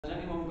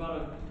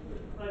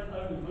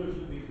motion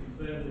to be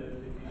confirmed the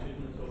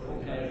decision that's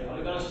already. Okay, have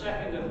we got a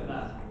seconder for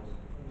that?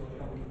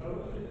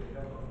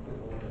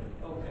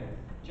 Okay,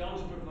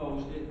 John's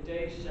proposed it,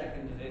 Dave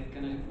seconded it.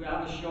 Can we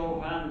have a show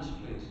of hands,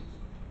 please?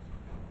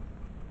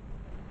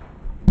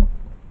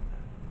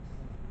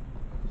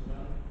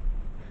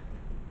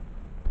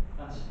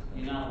 That's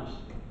unanimous.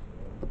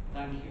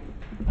 Thank you.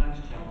 Thanks,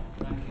 John.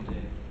 Thank you,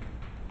 Dave.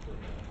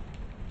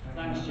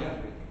 Thanks,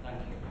 Jeffrey. Thank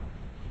you.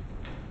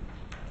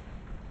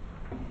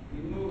 We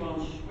move on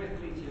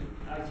swiftly to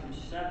item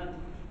 7,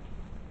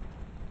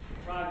 the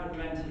private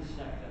rented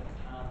sector.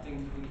 And I think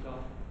we've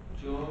got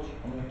George to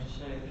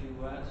say a few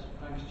words.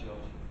 Thanks,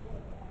 George.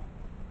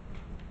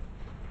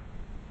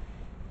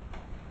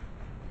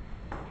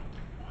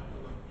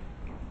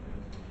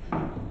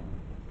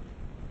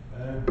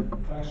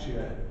 Thanks,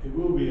 Chair. It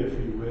will be a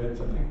few words.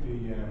 I think the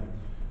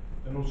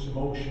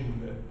motion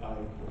that I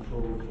put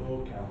forward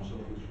for Council,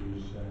 which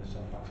was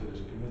sent back to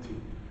this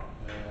committee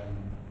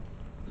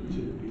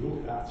to be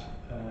looked at,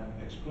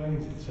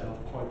 explains itself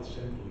quite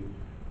simply.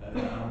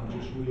 I'm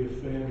just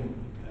reaffirming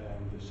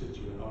the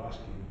situation, or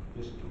asking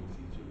this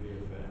committee to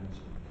reaffirm and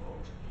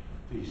support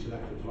the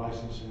selective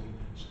licensing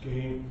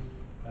scheme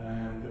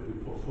that we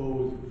put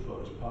forward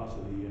for as part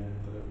of the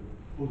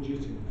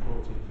budget in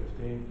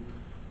 14-15.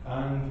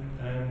 And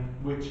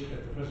which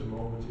at the present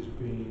moment is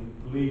being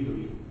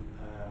legally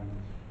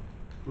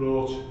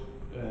brought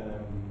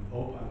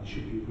up and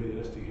should be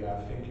realistically, I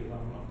think, if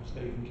I'm not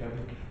mistaken,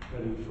 Kevin,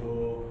 ready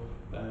for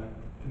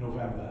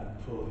November,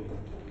 for the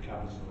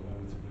Cabinet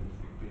November to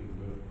bring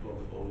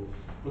brought forward.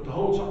 But the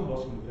whole top and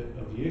bottom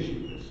of the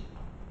issue is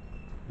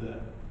that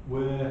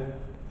where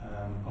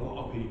a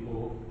lot of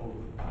people over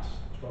the past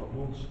 12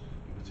 months, in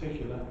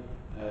particular,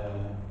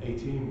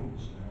 18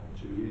 months now,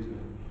 2 years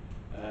now,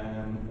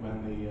 when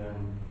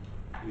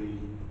the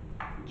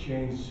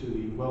change to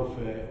the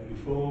welfare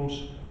reforms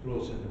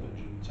brought in the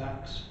bedroom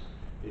tax,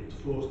 it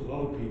forced a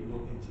lot of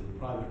people into the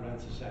private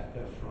renter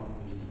sector from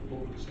the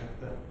public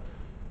sector,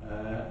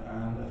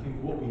 and I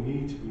think what we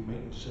need to be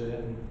making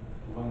certain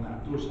when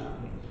that does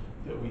happen,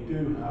 that we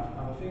do have,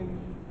 and I think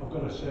I've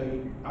got to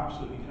say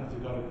absolutely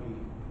categorically,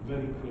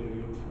 very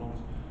clearly up front,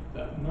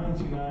 that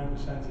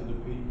 99% of the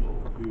people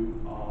who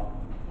are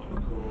what we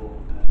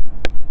call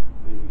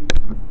the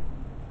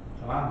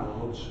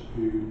landlords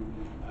who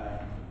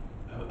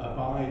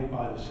abide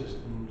by the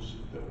systems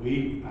that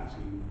we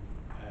actually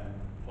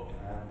put in,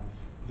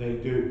 they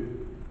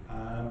do.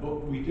 But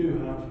we do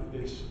have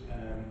this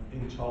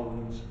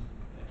intolerance,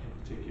 in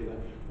particular,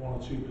 1 or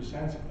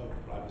 2% of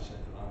private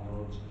sector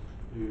landlords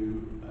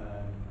who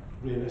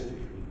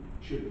realistically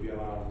should be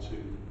allowed to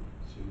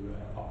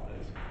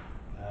operate.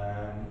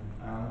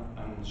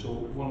 And so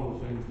one of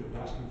the things that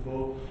we're asking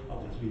for are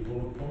the 3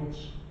 bullet points,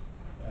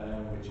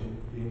 which in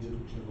the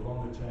introduction of the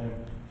longer term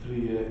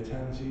 3-year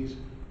tenancies,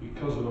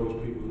 because of those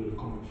people that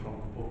are coming from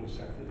the public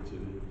sector to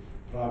the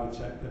private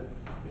sector,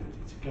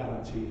 to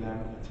guarantee them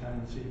a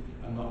tenancy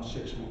and not a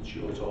 6-month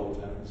short old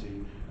tenancy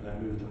and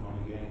then move them on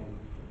again.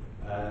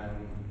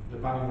 The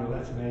banning of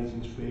letting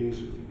agents fees, I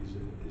think,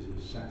 is a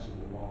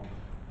sensible one.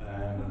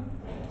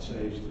 It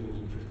saves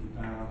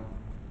 £350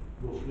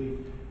 roughly,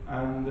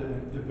 and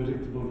the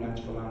predictable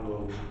rents for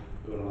landlords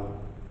who are allowed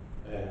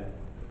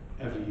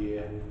every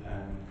year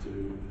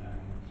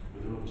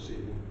with an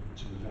upseason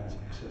to prevent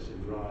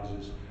excessive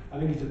rises. I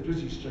think it's a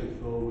pretty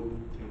straightforward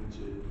thing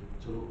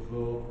to look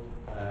for,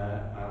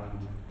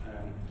 and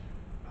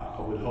I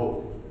would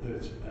hope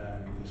that this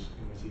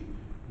committee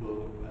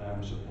will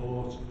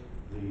support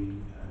the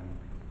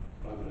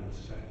private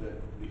sector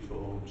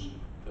reforms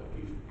that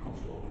we've put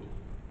forward.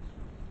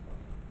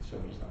 So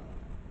much that.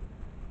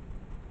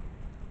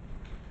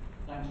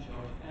 Thanks,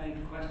 George. Any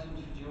questions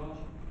for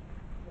George?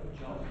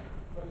 John?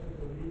 Question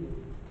for legal.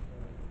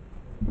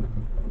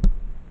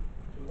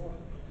 To what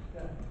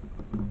extent is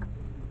the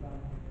ban on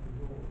the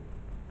law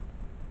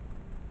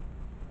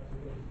as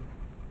against the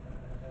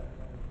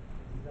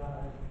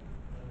desired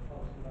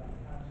policy by the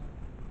council?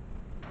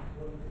 To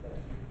what extent is the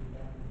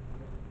ban on the law?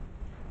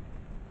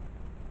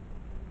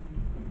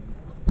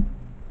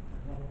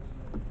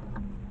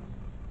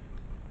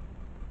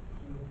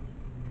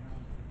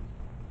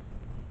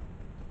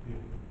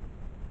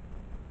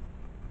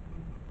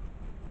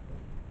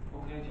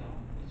 Okay, John.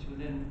 It's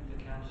within the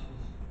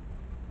council's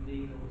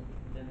legal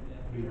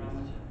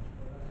parameter.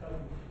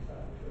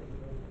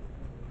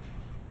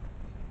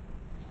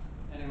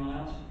 Anyone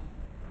else?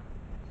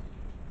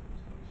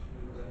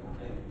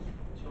 Okay.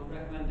 So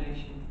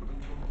recommendation we put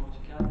forward to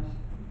Cabinet.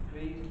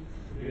 Agreed?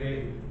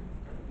 Agreed.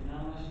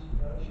 Unanimous?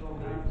 Show of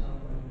hands?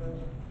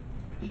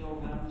 Show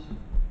of hands?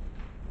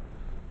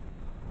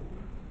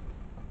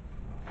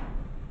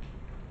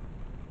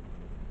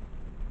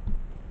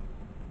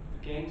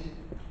 Against?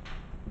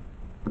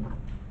 5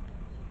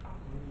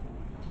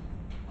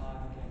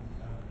 against.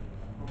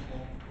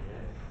 Okay.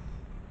 Yes.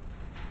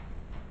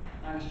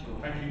 Thanks,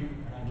 George. Thank you.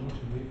 Thank you.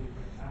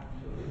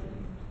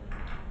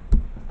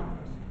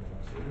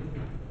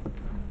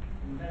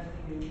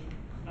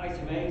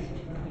 Item 8,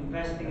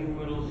 investing in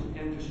Wirral's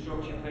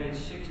infrastructure, page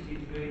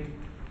 63,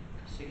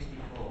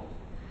 64.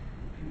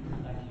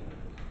 Thank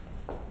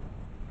you.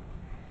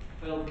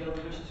 Phil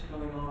Gilchrist is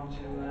coming on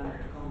to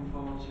come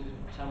forward to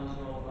tell us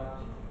all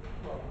about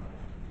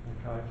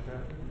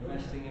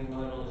investing in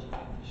models of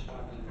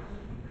infrastructure.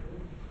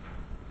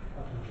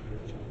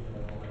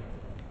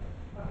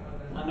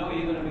 I know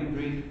you're going to be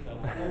brief, Phil.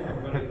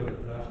 I'm very good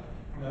at that.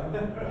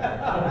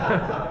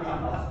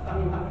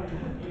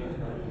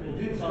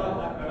 I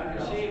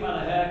can see you've had a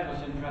haircut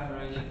in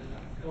preparation.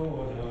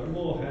 Oh no,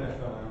 more hair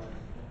fell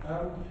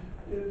out.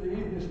 At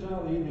the start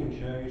of the evening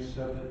show, you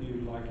said that you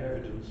like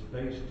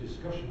evidence-based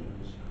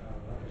discussions.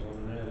 That was on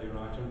an earlier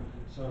item,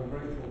 so I'm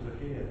grateful to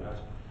hear that.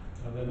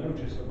 And I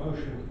noticed the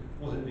motion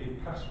was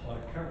indeed passed by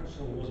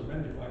council, was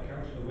amended by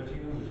Councillor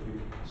Whittingham, who's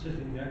been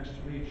sitting next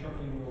to me,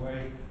 chuckling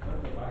away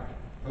at the back,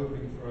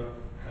 hoping for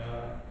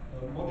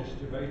a modest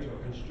debate or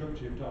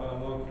constructive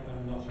dialogue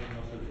and not a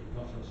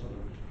sort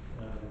of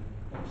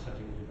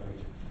upsetting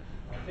debate.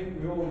 I think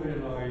we all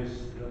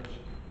realise that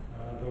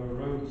there were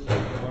roads in the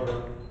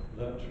borough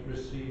that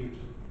received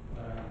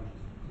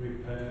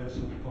repairs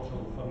and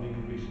pothole funding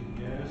in recent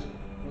years,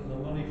 but the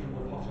money from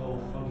the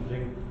pothole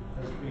funding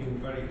has been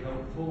very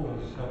helpful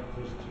and has helped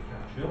us to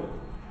catch up.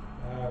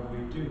 We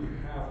do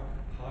have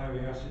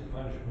highway asset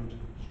management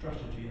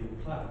strategy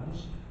and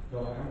plans,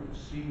 though I haven't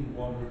seen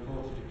one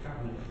reported to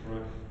Cabinet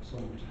for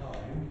some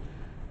time.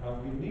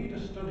 We need a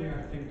study,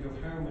 I think,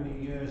 of how many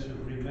years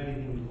of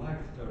remaining life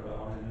there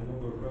are in a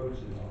number of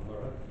roads in our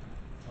borough.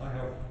 I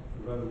have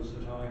roads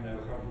that I know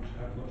haven't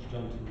had much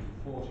done to them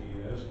for 40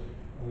 years,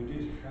 and we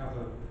did have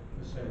a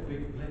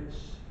big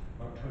blitz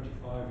about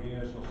 25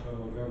 years or so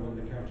ago when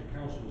the county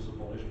council was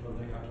abolished, but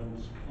they had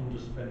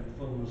underspent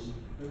funds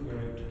that we were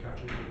able to catch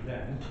up with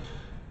then.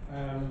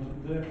 And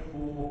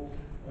therefore,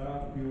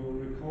 you'll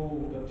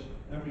recall that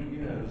every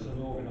year there's an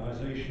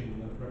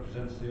organisation that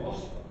represents the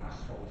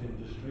asphalt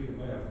industry, who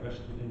may have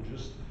vested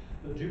interest,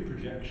 that do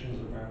projections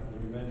about the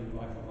remaining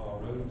life of our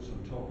roads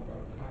and talk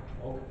about the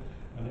backlog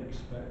and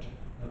expect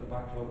the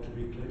backlog to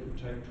be cleared. It would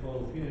take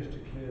 12 years to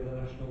clear the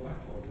national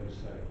backlog, they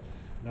say.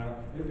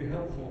 Now, it would be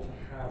helpful to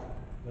have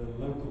the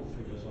local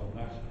figures on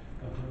that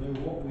and to know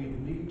what we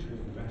need to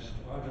invest,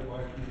 either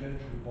by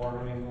prudential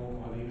borrowing or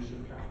by the use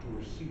of capital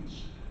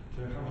receipts,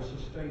 to have a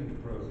sustained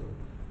programme.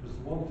 Because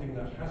the one thing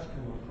that has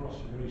come across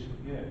in recent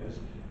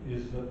years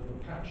is that the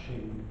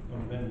patching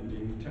and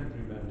mending,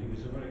 temporary mending,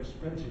 is a very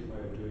expensive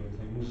way of doing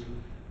things,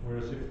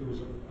 whereas if there was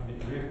and it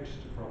reacts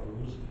to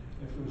problems,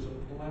 if there was a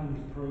planned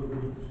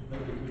programme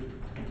that we could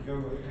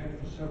go ahead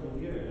for several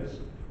years,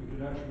 we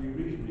could actually be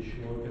reasonably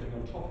sure of getting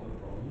on top of the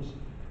problems.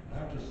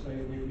 I have to say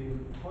we've been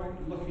quite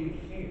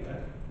lucky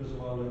here because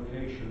of our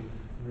location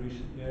in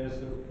recent years,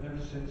 that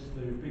ever since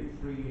the big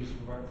freeze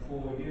about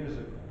 4 years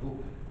ago,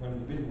 when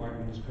the bin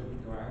wagons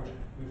couldn't go out,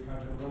 we've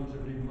had a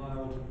relatively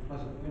mild and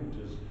pleasant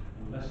winters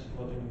and less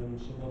flooding than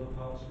some other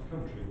parts of the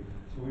country.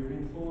 So we've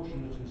been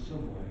fortunate in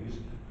some ways.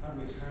 Had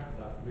we had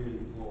that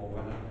really poor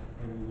weather,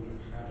 then we would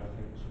have had, I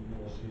think, some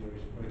more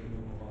serious breaking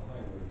up of our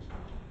highways.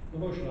 The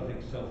motion, I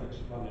think, is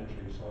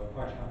self-explanatory, so I'm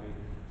quite happy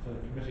for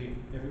the committee,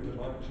 if it would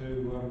like to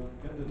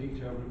get the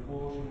detailed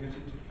report and get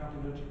it to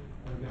Cabinet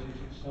and get it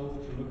itself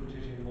to look at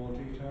it in more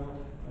detail,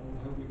 and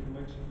hope we can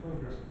make some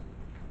progress.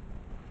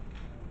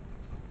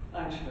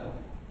 Thanks, Phil.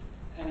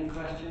 Any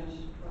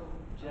questions?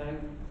 Jerry?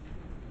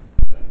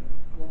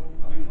 Well,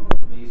 I mean, one of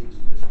the reasons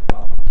for this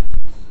problem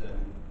is the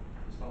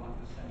lack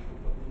of central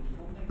government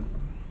funding.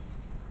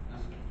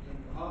 As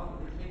half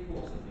of the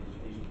 3/4 of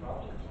these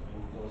problems have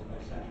been caused by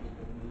central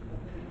government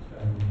funding. So,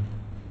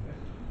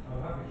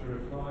 I'm happy to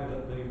reply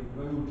that the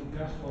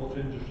asphalt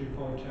industry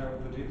point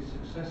out that its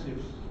successive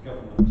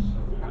governments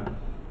have had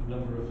a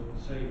number of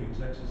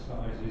savings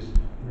exercises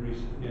in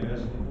recent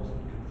years, and it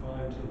wasn't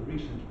confined to the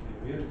recent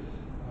period.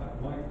 I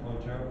might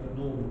point out that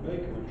Norman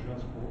Baker, when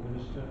Transport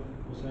Minister,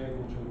 was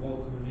able to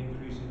welcome an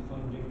increase in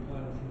funding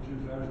plan from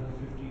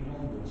 2015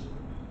 onwards.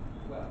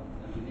 well,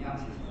 I mean, the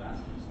answer to that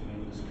is, I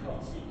mean, there's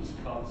cuts, and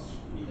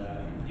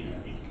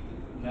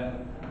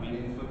no, I mean,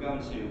 if we're going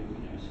to,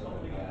 sort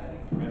of,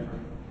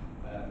 peripheral,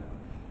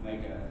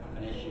 make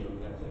an issue of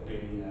it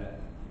being,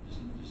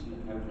 there's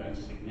no great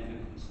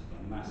significance of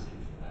the massive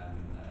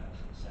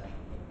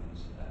central government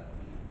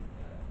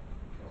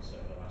cuts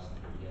over the last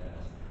 3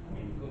 years. I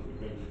mean, good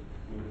grief,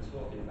 we were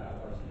talking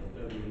about, what was it,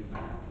 £1 billion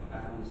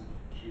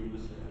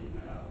cumulatively in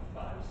about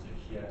 5 or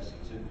 6 years.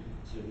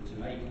 So to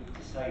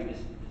say this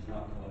is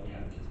not,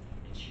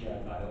 it's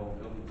shared by all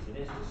governments, it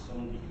is to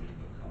some degree,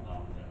 but come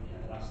on,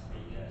 the last 3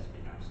 years have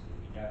been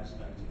absolutely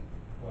devastating.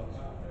 Well,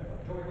 can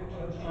I get a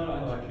chance to All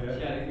reply, right, Chair?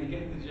 Jerry, we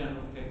get the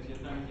general picture,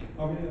 thank you.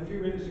 I mean, a few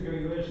minutes ago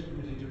you urged the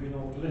committee to be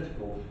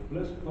non-political,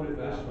 but let's put it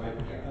this way.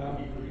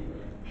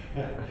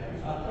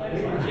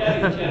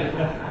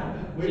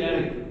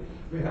 Jerry.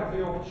 We have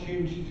the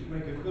opportunity to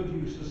make a good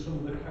use of some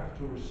of the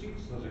capital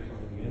receipts that are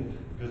coming in,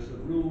 because the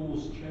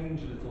rules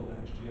change a little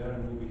next year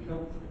and will be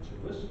helpful to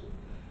us.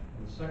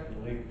 And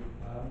secondly,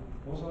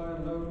 was I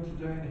alone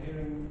today in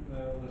hearing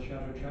the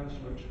Shadow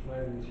Chancellor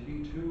explain that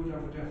he too would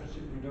have a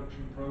deficit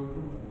reduction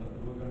programme and that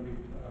there were going to be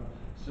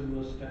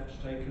similar steps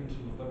taken to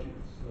the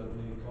budgets that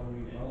the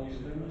economy demands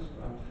things?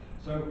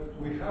 So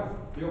we have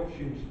the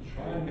opportunity to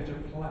try and get a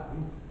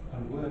plan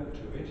and work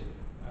to it.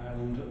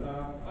 And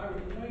I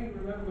may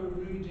remember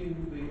reading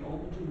the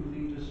Oldham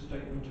leader's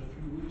statement a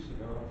few weeks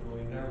ago, after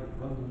he now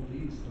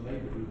leads the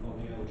Labour group on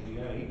the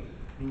LGA,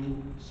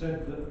 who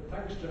said that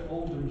thanks to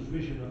Oldham's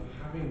vision of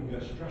having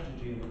a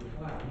strategy and a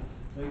plan,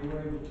 they were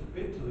able to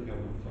bid to the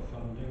government for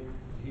funding,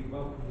 and he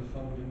welcomed the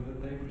funding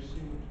that they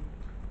received.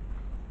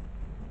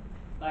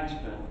 Thanks,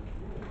 Bill.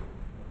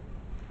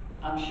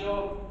 I'm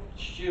sure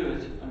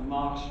Stuart and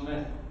Mark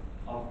Smith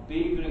are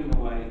beavering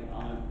away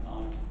on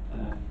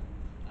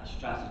a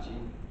strategy.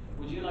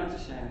 Would you like to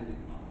say anything,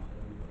 Mark?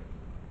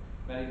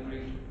 Very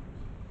briefly.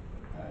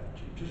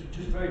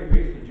 Just very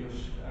briefly,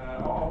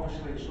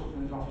 obviously it's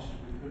something as officers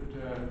we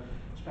could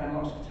spend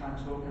lots of time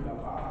talking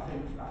about, but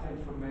I think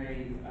for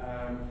me,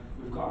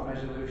 we've got a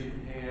resolution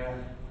here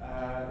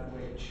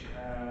which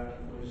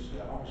was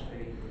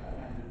obviously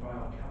amended by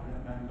our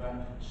cabinet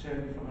member.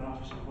 Certainly from an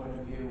officer point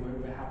of view,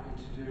 we're happy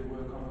to do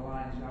work on the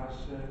lines as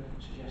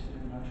suggested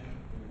in the motion.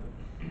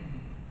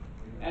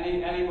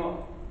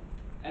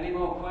 Any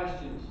more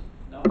questions?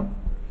 No?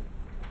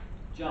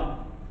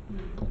 John?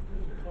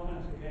 Just a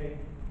comment again.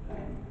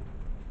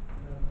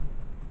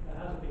 There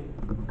has been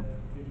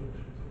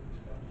reductions in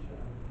expenditure.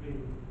 I agree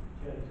with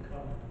Jerry's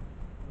comment.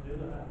 On the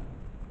other hand,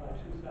 by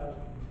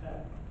 2010,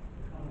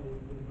 the economy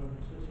has been run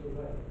in such a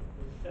way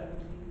that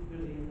 £70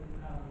 billion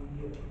a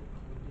year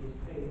is being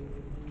paid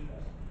in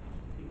interest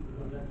to people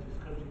who have lent this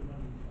country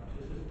money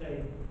to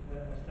sustain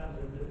a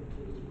standard of living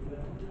to which we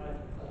weren't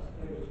entitled at that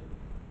stage.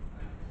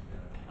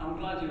 I'm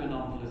glad you were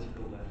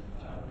non-political there.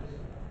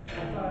 I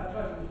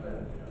try to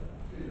explain it.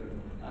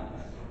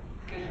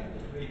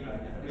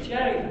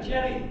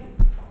 Jerry.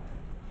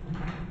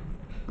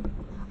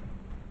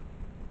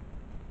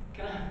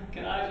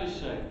 Can I just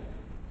say,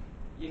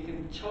 you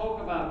can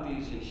talk about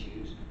these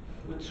issues.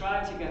 We're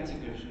trying to get to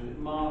grips with it,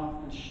 Mark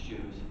and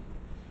Stuart.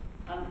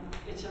 And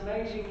it's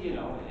amazing, you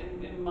know,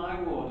 in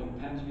my ward in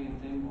Pensby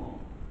and Thingwall,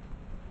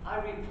 I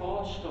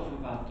report stuff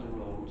about the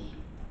roads,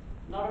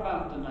 not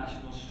about the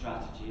national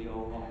strategy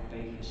or what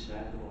Baker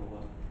said or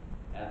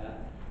whatever,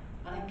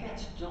 and it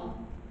gets done.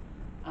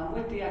 And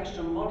with the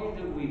extra money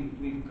that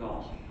we've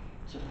got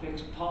to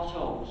fix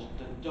potholes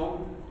that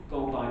don't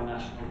go by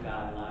national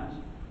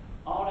guidelines,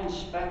 our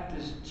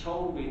inspectors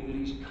told me that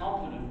he's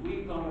confident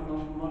we've got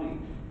enough money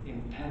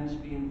in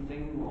Pensby and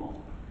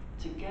Thingwall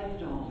to get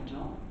it all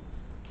done.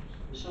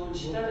 So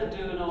instead of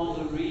doing all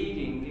the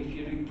reading, if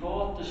you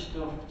report the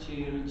stuff to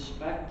your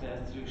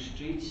inspector through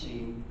street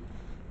scene,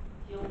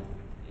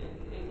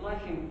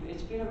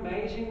 it's been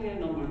amazing the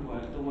number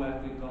of the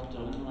work we've got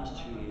done in the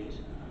last 2 years.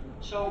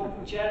 So,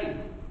 Jerry.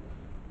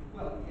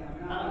 Well,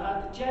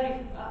 yeah, Jerry,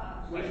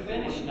 we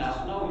finished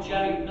now. No,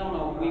 Jerry,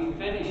 no, we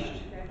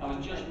finished. I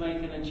was just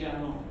making a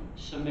general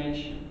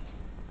summation.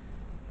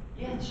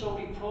 Yeah, so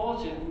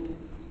report it and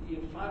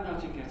you'll find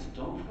out it gets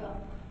done, Phil.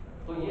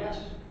 But yes,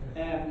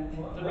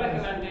 the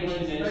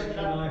recommendation is that...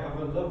 and I have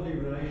a lovely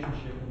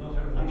relationship, and not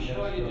everything I'm gets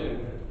sure you done. do.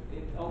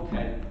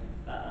 Okay,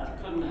 I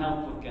couldn't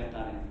help but get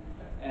that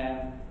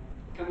in.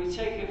 Can we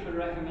take it for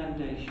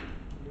recommendation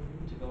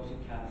to go to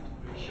cabinet?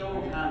 Show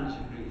of hands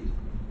agreed.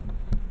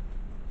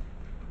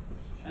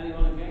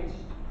 Anyone against?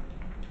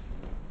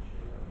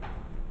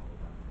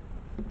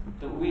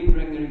 That we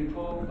bring the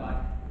report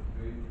back.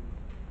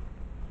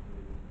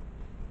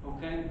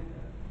 Okay?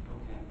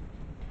 Okay.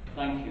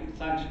 Thank you.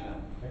 Thanks,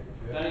 Bill. Thank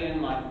you. Very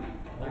enlightening.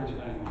 Thanks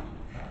very much.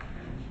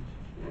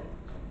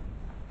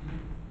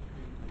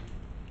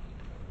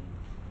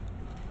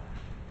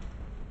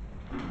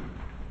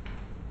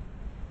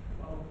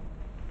 Well,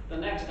 the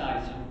next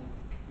item,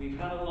 we've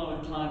had a lot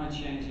of climate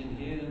change in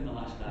here in the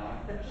last hour.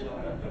 So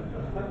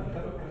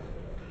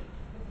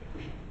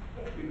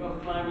we've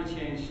got climate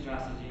change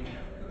strategy,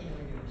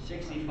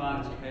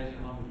 65 to page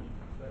 100.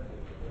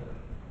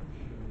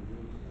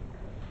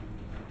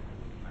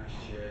 Thanks,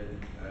 Chair.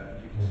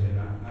 You can say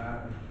that.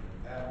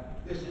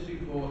 This is a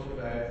report of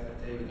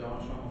David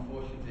Armstrong.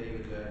 Unfortunately,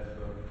 David,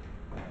 for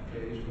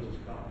various reasons,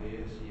 can't be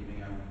here this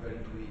evening. I'm very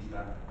pleased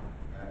that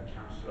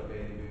Councillor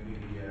Bailey Mooney,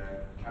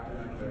 the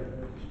cabinet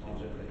member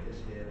responsible for this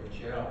here. But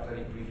Chair, I'll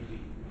very briefly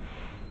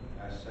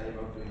say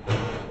about the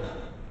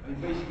report. I mean,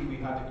 basically, we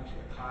had a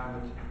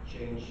climate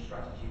change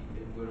strategy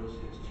in Wirral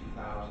since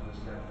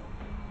 2007.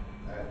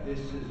 This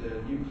is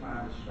a new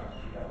climate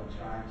strategy that we're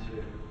trying to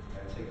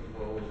take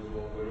forward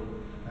for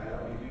Wirral.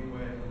 We've been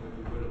working with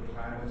the Wirral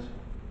Climate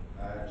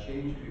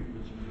Change Group,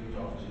 which includes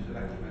officers,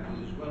 elected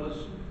members, as well as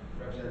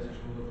representatives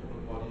from the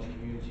public bodies,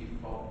 community,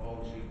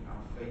 voluntary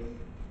and faith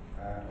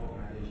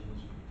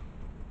organisations.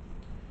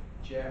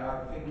 Chair,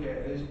 I think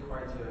it is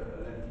quite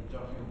a lengthy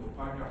document, but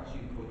paragraph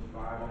 2.5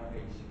 on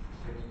page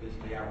 66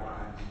 basically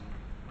outlines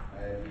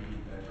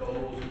the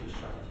goals of the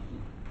strategy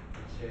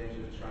in terms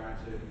of trying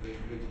to bring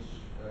greater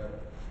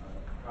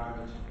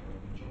climate,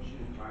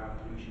 conjunction of climate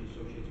pollution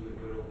associated with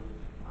Wirral,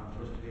 and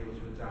for us to be able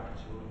to adapt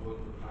to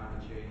unavoidable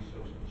climate change. So,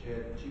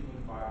 Chair,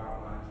 2.5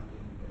 outlines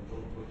in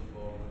bullet point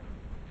form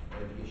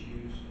the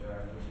issues for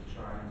us to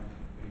try and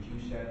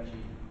reduce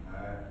energy,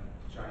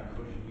 to try and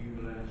encourage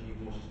renewable energy,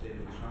 more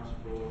sustainable transport.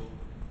 transport,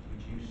 to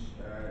reduce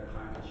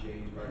climate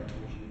change by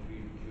reducing the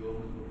green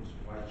procurement of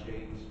supply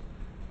chains,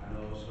 and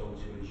also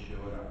to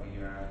ensure that we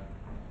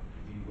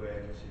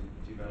work to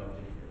develop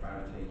the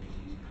Barrett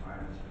Agency's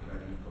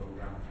climate-ready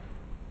programme.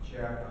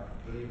 Chair,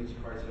 I believe it's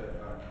quite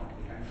a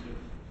comprehensive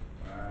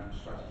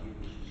strategy,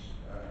 which is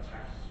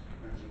text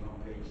commencing on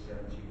page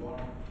 71,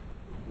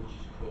 which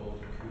is called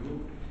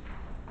COOL.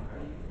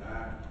 Okay.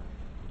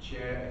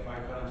 Chair, if I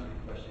can answer any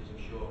questions, I'm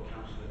sure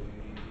Councillor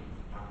Mooney would be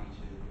happy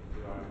to, if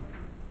there are any.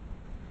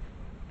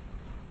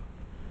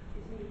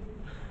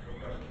 No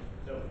questions?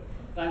 No.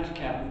 Thanks,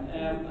 Kevin.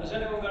 Has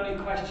anyone got any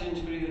questions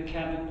for either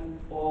Kevin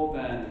or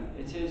Bernie?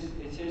 It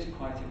is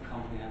quite a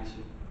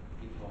comprehensive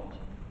report.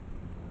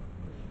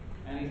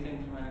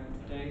 Anything from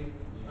Dave?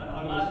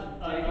 I'm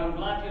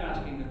glad you're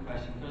asking the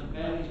question, because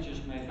Bernie's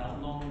just made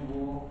that long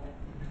walk.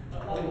 I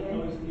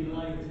was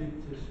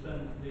delighted to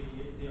spend the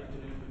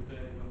afternoon with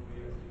Bernie when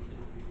we actually did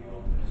the review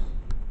on this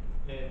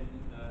in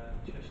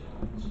Cheshire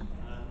Lands,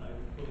 and I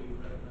fully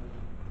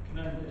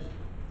commend this to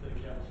the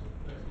council.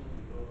 Excellent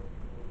report.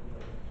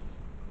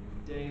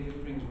 Dave, it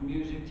brings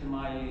music to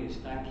my ears.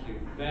 Thank you.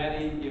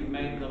 Bernie, you've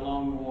made the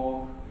long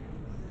walk.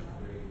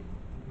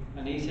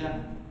 Anita?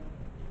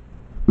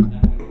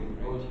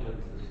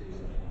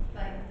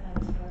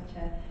 Thanks,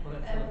 Chair.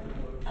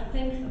 I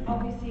think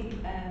obviously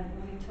when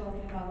we're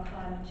talking about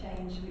climate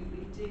change,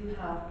 we do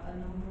have a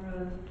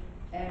number of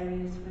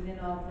areas within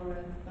our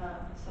borough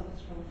that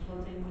suffers from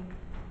flooding,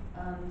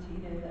 and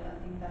that I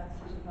think that's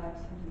sort of like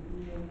something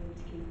we really need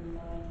to keep in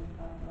mind as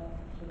part of our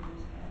flood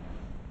risk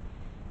areas.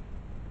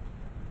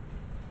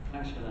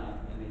 Thanks for that,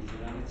 Anita.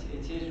 And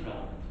it is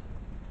relevant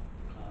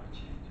to climate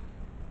change.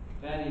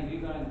 Bernie, have you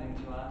got anything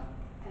to add?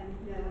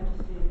 No, I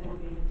just do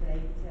agree with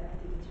Dave. I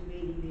think it's a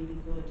really,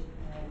 really good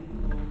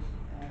report,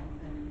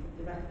 and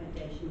the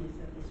recommendation is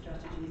that the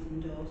strategy is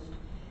endorsed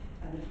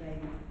and the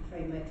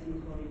framework's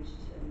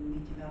encouraged, and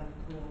we develop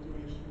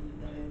coordination for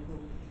the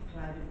local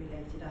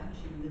climate-related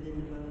action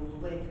within the borough.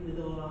 We're working with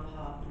all our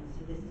partners,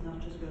 so this is not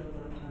just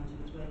Borough Council,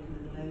 it's working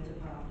with loads of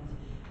partners,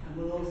 and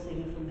we're all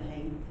singing from the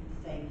same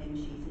hymn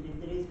sheet. And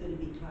if there is going to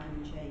be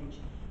climate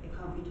change, it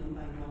can't be done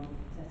by one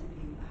set of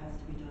people, it has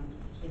to be done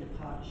in a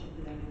partnership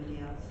with everybody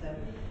else. So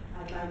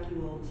I'd like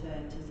you all to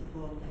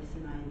support this,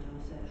 and I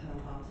endorse it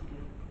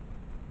wholeheartedly.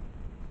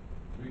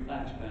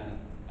 Thanks, Bernie.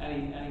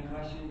 Any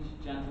questions,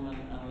 gentlemen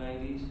and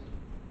ladies?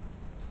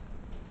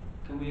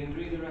 Can we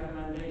agree the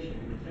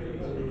recommendation?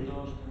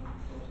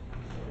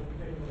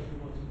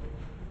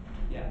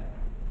 Yeah.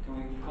 Can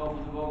we call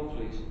for the vote,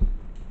 please?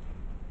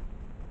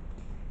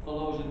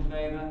 All those in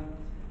favour?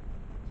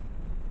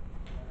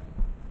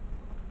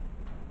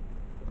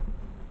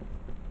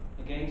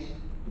 Against?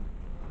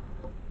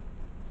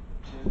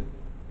 Two?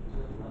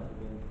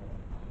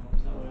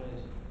 Is that what it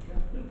is?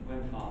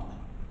 Wind farms.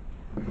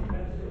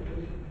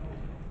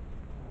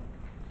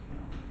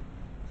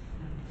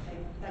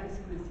 Thanks,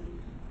 Chrissy.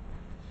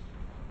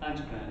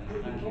 Thanks,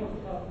 Bernie. Thank you.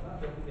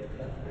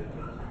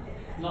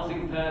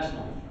 Nothing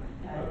personal.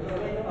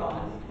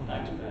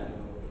 Thanks, Bernie.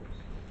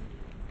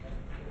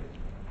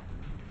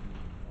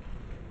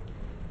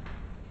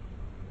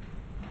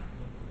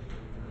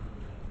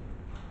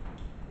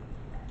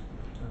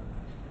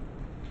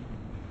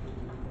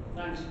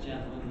 Thanks,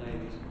 gentlemen and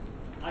ladies.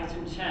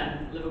 Item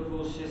 10,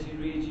 Liverpool City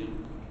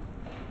Region.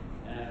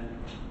 And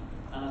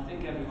I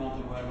think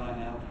everyone's aware by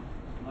now,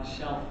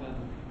 myself and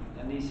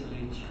Anita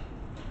Leach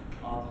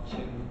are the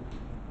two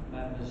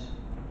members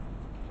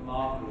from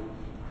our group,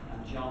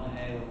 and John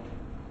Hale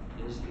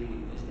is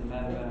the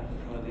member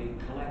for the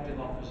collective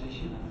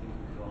opposition, I think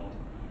we call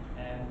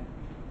it.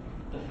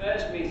 The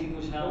first meeting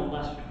was held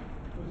last week.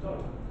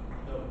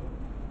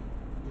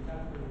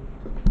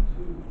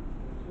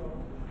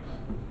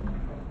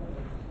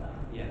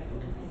 Yeah.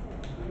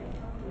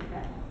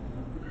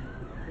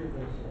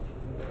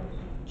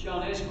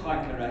 John is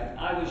quite correct.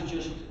 I was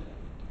just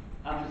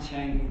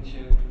appertaining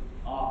to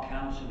our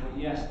council, but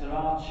yes, there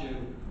are two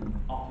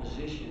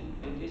opposition.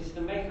 It's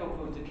the makeup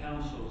of the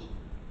councils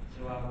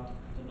throughout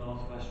the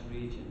Northwest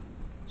region.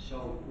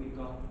 So we've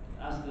got,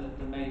 as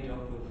the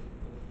made-up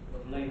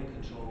of Labour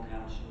control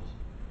councils,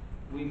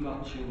 we've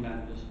got two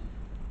members.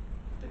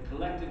 The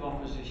collective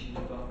opposition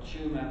have got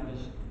two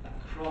members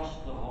across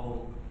the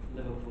whole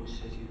Liverpool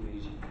City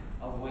region,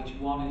 of which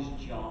one is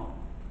John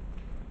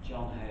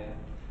Hale,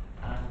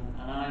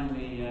 and I'm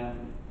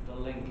the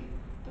link.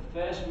 The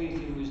first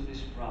meeting was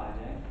this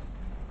Friday,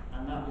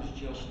 and that was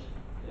just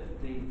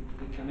the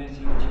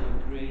committee to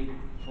agree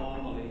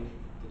formally,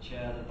 the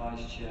chair, the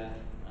vice chair,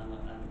 and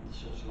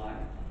such like.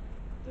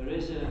 There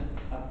is a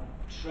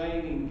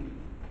training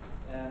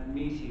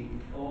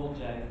meeting all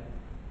day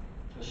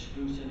for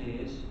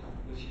scrutineers,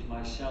 which is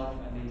myself,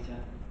 Anita,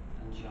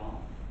 and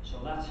John. So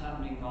that's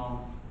happening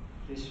on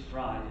this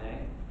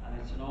Friday, and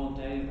it's an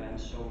all-day event.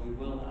 So we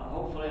will,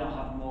 hopefully, I'll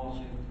have more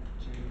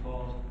to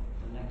report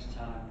the next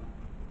time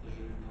there's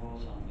a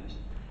report on this.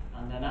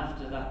 And then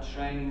after that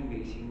training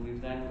meeting,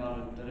 we've then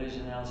got there is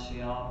an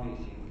LCR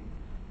meeting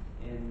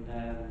in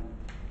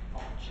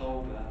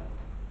October,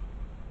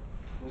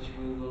 which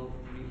we will,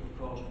 of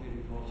course, be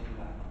reporting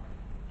back on.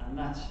 And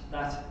that's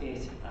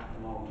it at the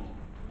moment.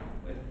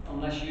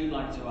 Unless you'd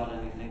like to add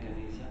anything,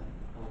 Anita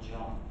or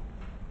John.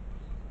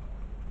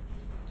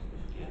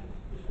 Yeah.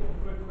 Just one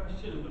quick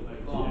question of the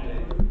Go on,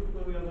 Dave.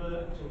 Will we have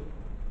a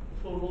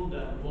full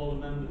rundown of all the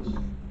members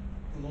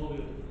from all the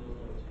different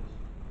authorities?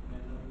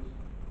 And then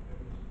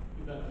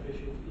that would be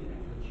beneficial for you.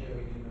 Chair,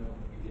 we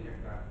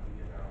get that,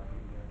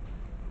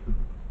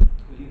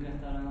 Will you get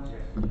that out?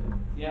 Yes.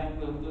 Yeah,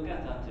 we'll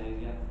get that, Dave,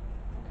 yeah.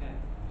 Okay.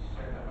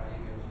 Send that by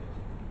email,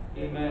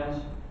 yes.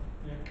 Emails.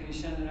 Yeah. Can you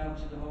send it out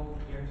to the whole,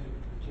 Yeah,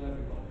 to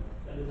everybody?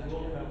 And it's Thanks,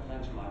 all Dave. council.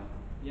 Thanks, Mike.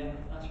 Yeah,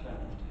 that's fair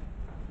enough, Dave.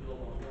 It's all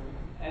on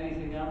one.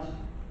 Anything else?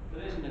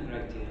 There isn't a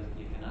great deal that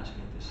you can ask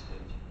at this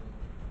stage.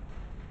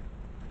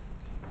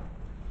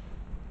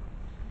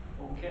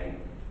 Okay.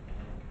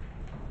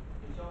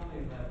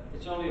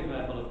 It's only a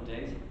verbal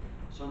update.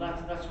 So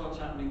that's what's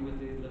happening with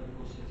the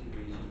Liverpool City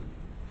region.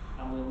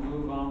 And we'll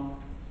move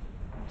on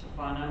to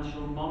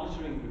financial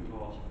monitoring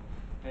report,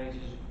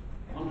 pages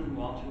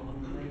 101 to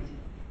 180.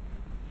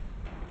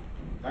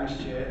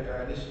 Thanks,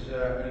 Chair. This is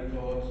a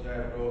report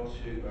brought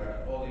to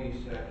all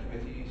these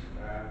committees.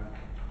 I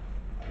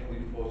think the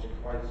report's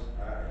quite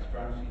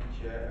explanatory,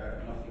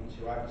 Chair. Nothing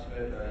to add to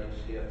it. You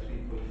see a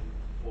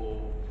 3.4.2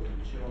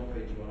 on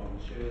page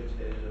 102 in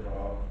terms of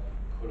our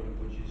current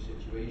budget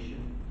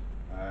situation.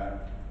 And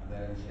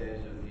then in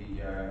terms of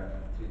the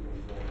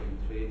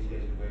 3.4.3 in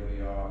terms of where we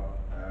are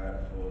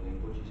for the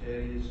budget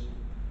areas.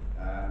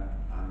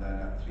 And then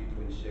at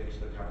 3.6,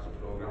 the capital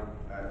programme.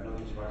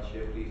 Nothing to add,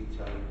 Chair. Please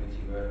tell the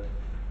committee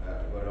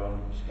we're on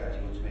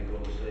schedule to make all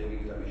the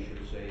savings that we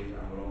should save,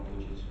 and we're on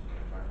budget.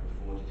 In fact,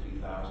 we're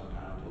 £43,000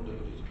 under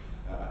budget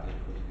at this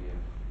point of the year.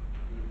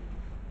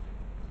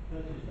 Can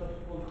I just ask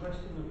one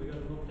question? Have we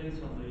got an update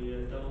on the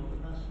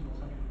development pass and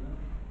what's happening there?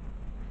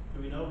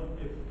 Do we know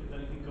if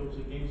anything goes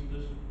against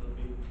us, there'll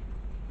be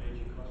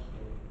major costs,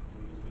 or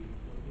are we going to be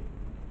lucky?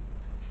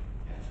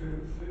 Yeah,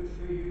 through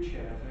you,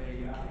 Chair, I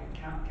think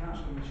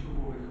Councillor Mitchell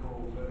will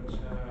recall that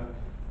the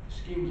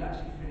scheme was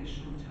actually finished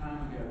some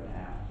time ago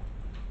now.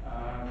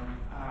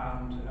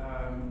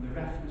 The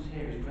reference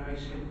here is very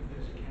simple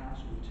that as a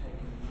council we've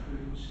taken the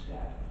prudent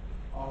step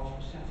of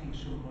setting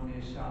some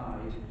money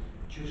aside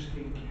just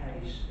in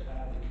case the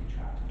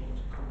contractor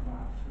wants to come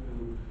back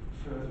through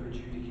further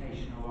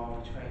adjudication or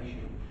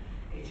arbitration.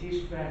 It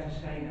is fair to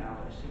say now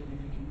that a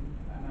significant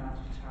amount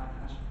of time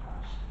has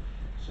passed,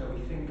 so we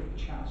think that the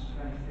chances of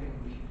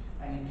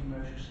any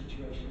commercial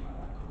situation like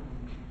that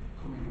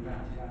coming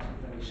around is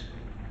actually very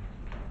slim.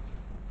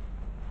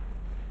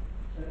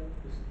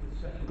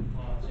 The second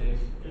part is,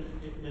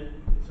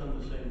 it's on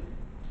the same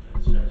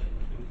section,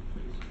 I think,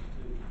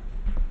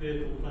 362.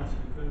 Vehicle plants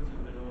and equipment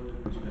have been ordered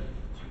in respect to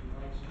the two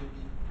park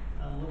streets.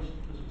 How much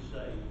does it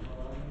say? What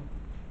are they?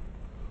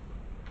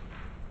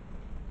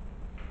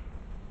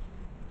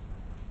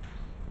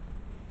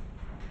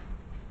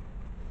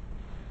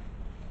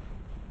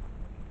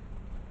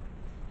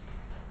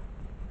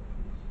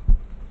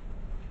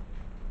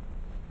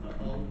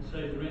 I'll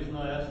say the reason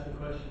I asked the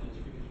question is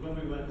because when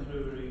we went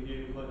through a review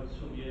quite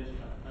some years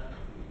back,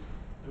 actually,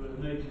 there was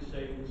major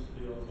savings to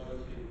the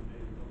authority in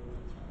being done at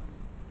the time.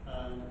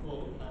 And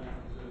all the planning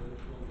was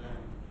run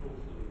down,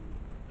 hopefully,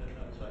 that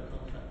outside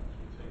contractors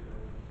would take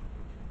over.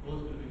 There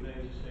was going to be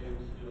major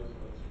savings to the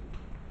authority.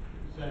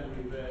 It was then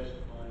reversed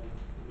by the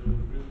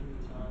Willow Group at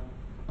the time.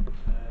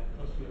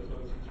 Cost the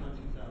authority £20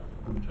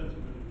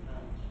 million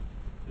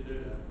to do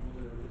that. And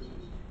whether this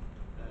is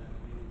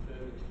needing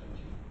further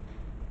extension.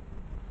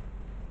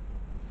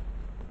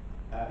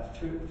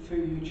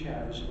 Through you,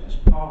 Chair, as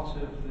part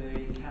of the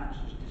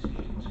Council's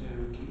decision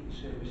to keep the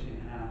service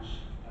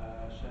in-house,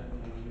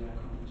 certainly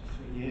coming to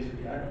 3 years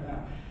ago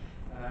now,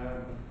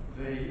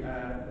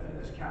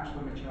 as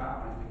Councillor Mitchell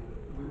outlined,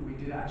 we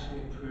did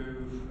actually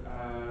approve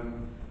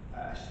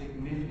a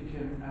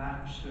significant and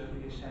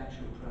absolutely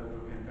essential programme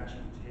of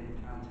investment in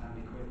plant and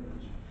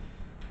equipment.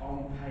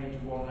 On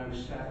page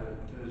 107,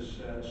 there's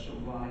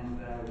some lines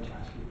there which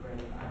actually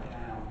break that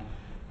down.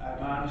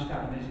 My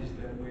understanding is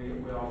that we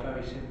are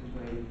very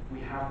simply, we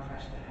have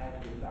pressed ahead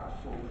with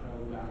that full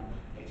programme.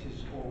 It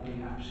has all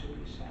been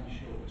absolutely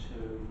essential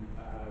to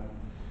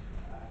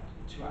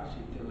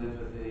actually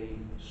deliver the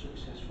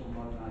successful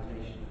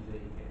modernisation of the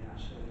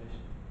in-house service.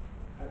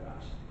 I hope that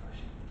answers the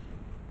question.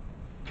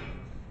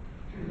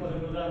 You've got a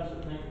good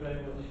answer, thank you very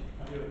much.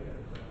 I do get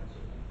a good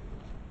answer.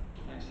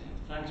 Thanks,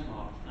 Dave. Thanks,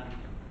 Mark. Thank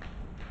you.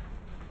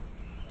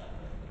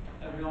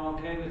 Everyone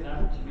okay with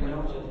that? To be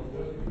noted?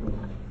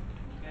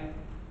 Okay.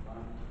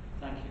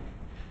 Thank you.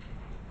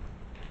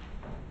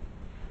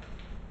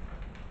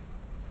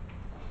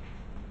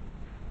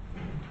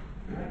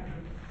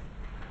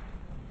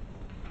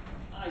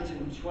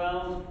 Item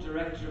 12,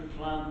 Director of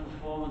Plan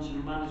Performance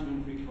and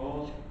Management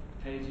Report,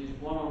 pages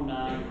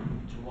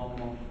 109 to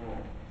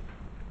 114.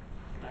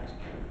 Thanks,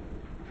 Kevin.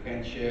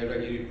 Again, Chair,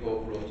 regular report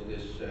brought to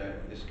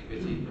this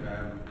committee.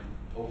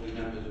 Hopefully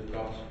members have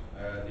got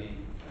the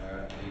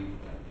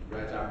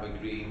red, amber,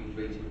 green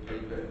rated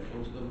paper in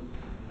front of them.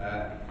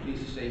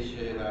 Pleased to say,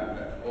 Chair,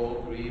 that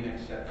all green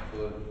except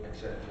for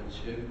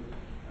two.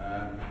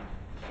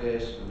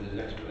 first, and there's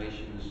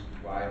explanations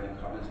why in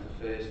the comments.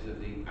 The first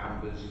of the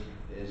ambers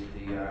is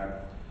the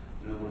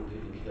number of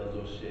people killed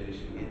or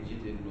seriously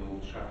injured in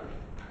road traffic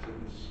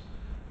accidents.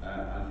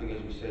 I think,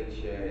 as we say,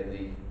 Chair,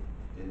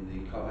 in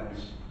the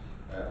comments,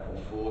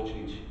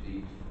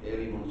 unfortunately, the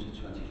early months of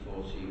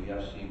 2014, we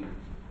have seen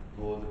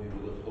more than we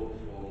would have hoped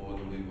for, more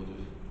than we would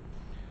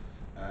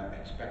have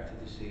expected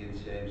to see in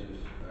terms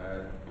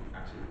of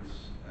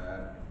accidents.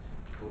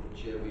 But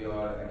Chair, we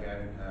are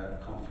again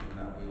confident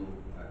that we'll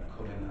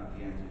come in at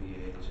the end of the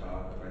year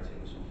target by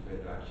taking some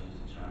further actions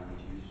to try and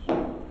reduce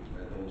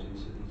those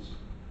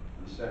incidents.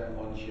 And the second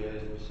one, Chair,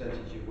 is the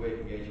percentage of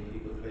working age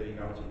people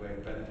claiming out of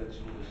work benefits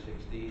under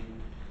 16.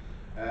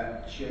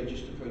 Chair,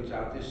 just to point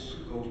out,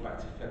 this goes back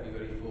to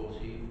February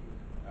 14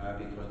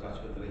 because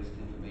that's when the latest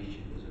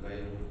information is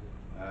available.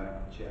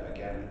 Chair,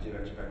 again, I do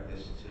expect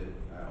this to,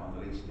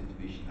 on the latest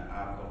information that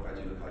I've got,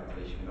 regular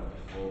calculation will not be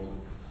formal.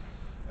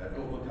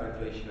 Government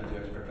calculation, I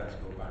do expect that to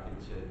go back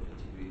into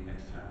green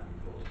next time we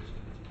report to this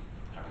committee.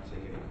 Happy to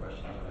take any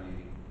questions on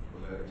anything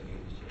other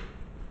indicators, Chair.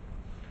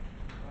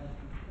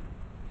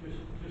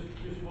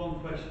 Just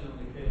one question on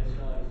the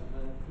KSIs.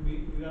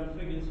 We have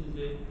figures, is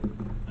it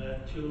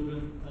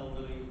children,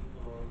 elderly,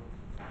 or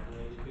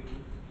age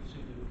people who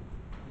seem to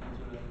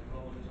interact with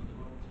problems at the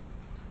moment?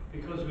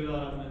 Because we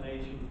are having an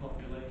ageing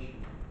population,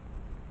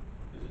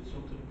 is it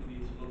something we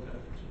need to look at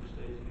at some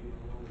stage, given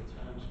a longer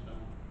time span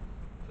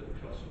for the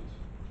crossings?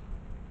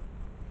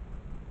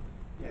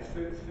 Yeah,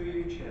 through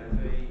you, Chair,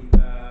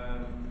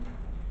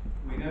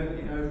 we know that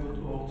in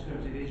overall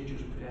terms it is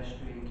just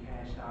pedestrian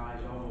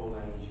KSIs of all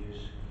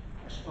ages.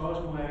 I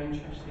suppose where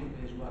interesting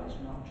as well, it's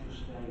not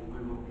just a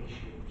Wirral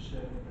issue,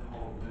 certainly the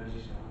whole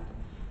Merseyside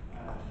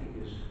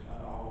figures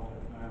are at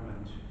the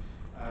moment.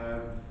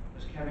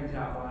 As Kevin's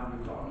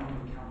outlined, we've got a number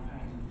of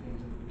campaigns and things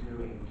that we're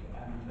doing,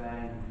 and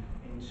then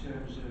in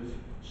terms of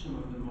some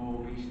of the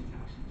more recent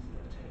accidents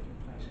that have taken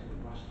place over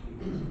the last few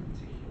weeks in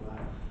particular,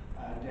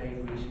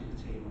 Dave Rees and the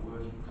team are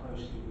working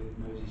closely with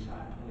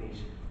Merseyside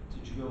Police to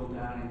drill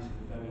down into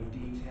the very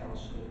detailed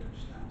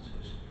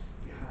circumstances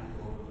behind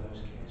all of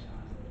those KSIs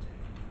that have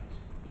taken place.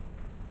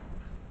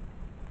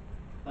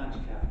 Thanks,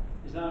 Kev.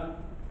 Is that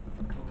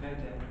okay,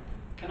 Dave?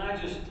 Can I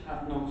just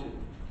have noted,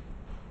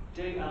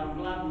 Dave, I'm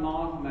glad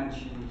Mark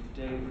mentioned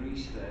Dave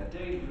Rees there.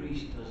 Dave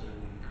Rees does an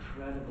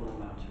incredible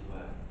amount of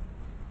work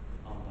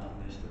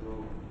on this, the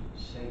road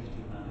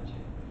safety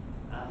manager.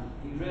 And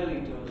he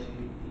really does,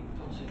 he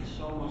puts in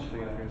so much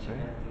work to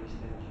get these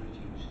things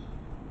reduced.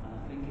 And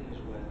I think it is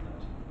worth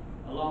noting.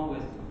 Along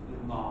with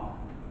Mark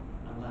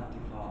and that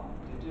department,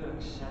 they do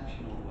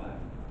exceptional work,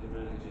 they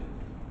really do.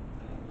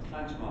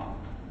 Thanks, Mark.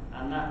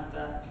 And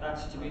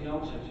that's to be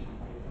noted,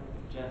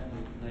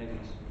 gentlemen,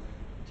 ladies.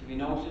 To be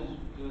noted,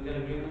 do we get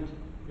agreement?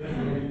 Yeah,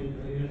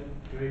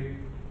 great.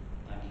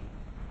 Thank you.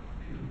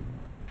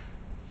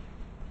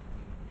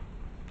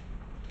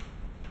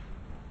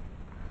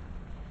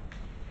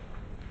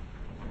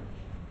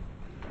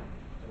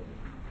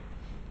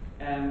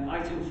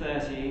 Item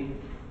 13,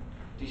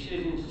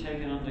 decisions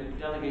taken under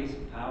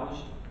delegated powers,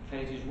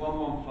 pages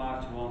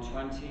 115 to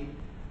 120,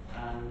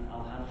 and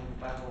I'll hand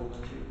it back over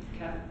to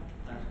Ken.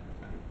 Thanks.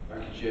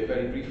 Thank you, Chair.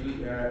 Very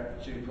briefly,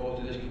 to report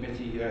to this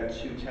committee,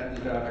 two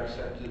tenders that I've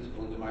accepted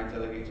under my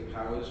delegated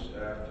powers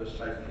for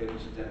site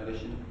clearance and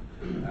demolition.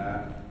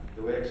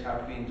 The works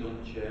have been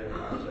done, Chair,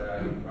 as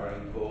I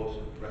report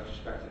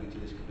retrospectively to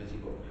this committee,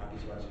 but happy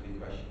to answer any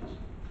questions.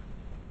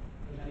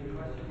 Any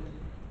questions?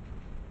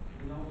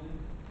 Noted?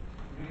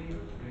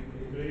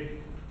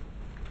 Agreed?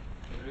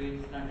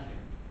 Agreed, thank you.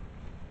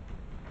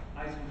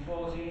 Item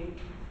 14,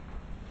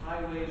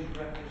 Highways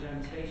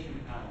Representation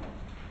Panel.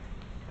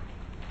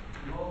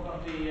 We've all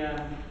got the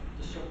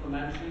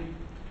supplementary,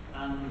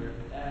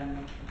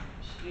 and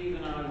Steve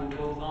and I were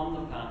both on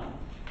the panel.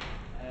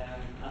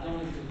 I don't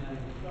know if there's any.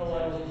 No,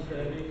 I wasn't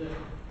there either.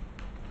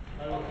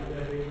 I wasn't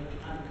there either.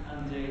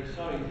 And Dave,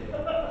 sorry Dave.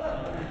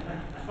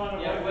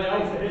 Yeah, we're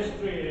out for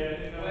history here.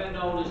 You know. We're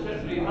known as the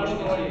Three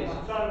Musketeers.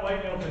 I'm trying to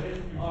wake up for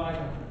history. All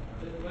right.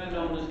 We're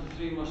known as the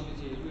Three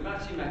Musketeers. We've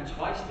actually met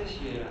twice this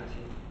year,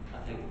 actually,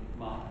 I think,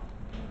 Mark.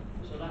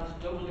 So that's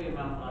double the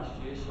amount last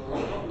year, so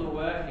we're putting the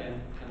work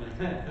in,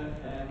 committee.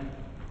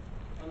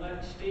 And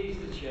then Steve's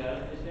the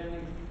chair. Is there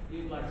anything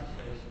you'd like to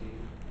say, Steve?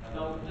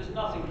 No, there's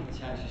nothing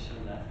contentious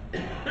in there.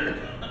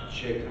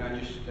 Chair, can I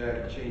just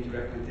change the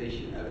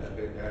recommendation a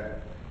bit?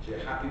 Chair,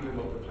 happy with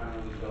what the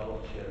panel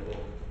resolved, Chair,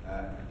 but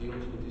the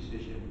ultimate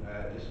decision,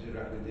 this is a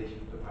recommendation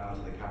for the panel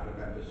to the cabinet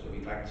members, so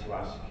we'd like to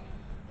ask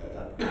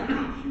that,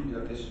 excuse me,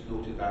 that this is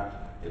noted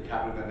that the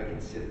cabinet member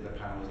consider the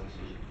panel's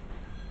decision.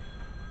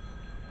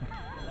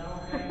 Is that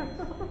okay?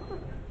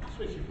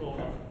 Switch your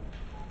phone off.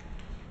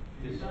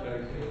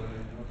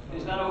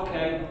 Is that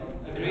okay?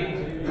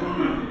 Agreed?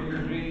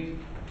 Agreed?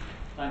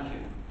 Thank you.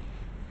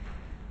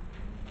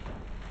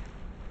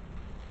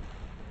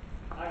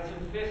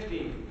 Item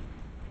 50,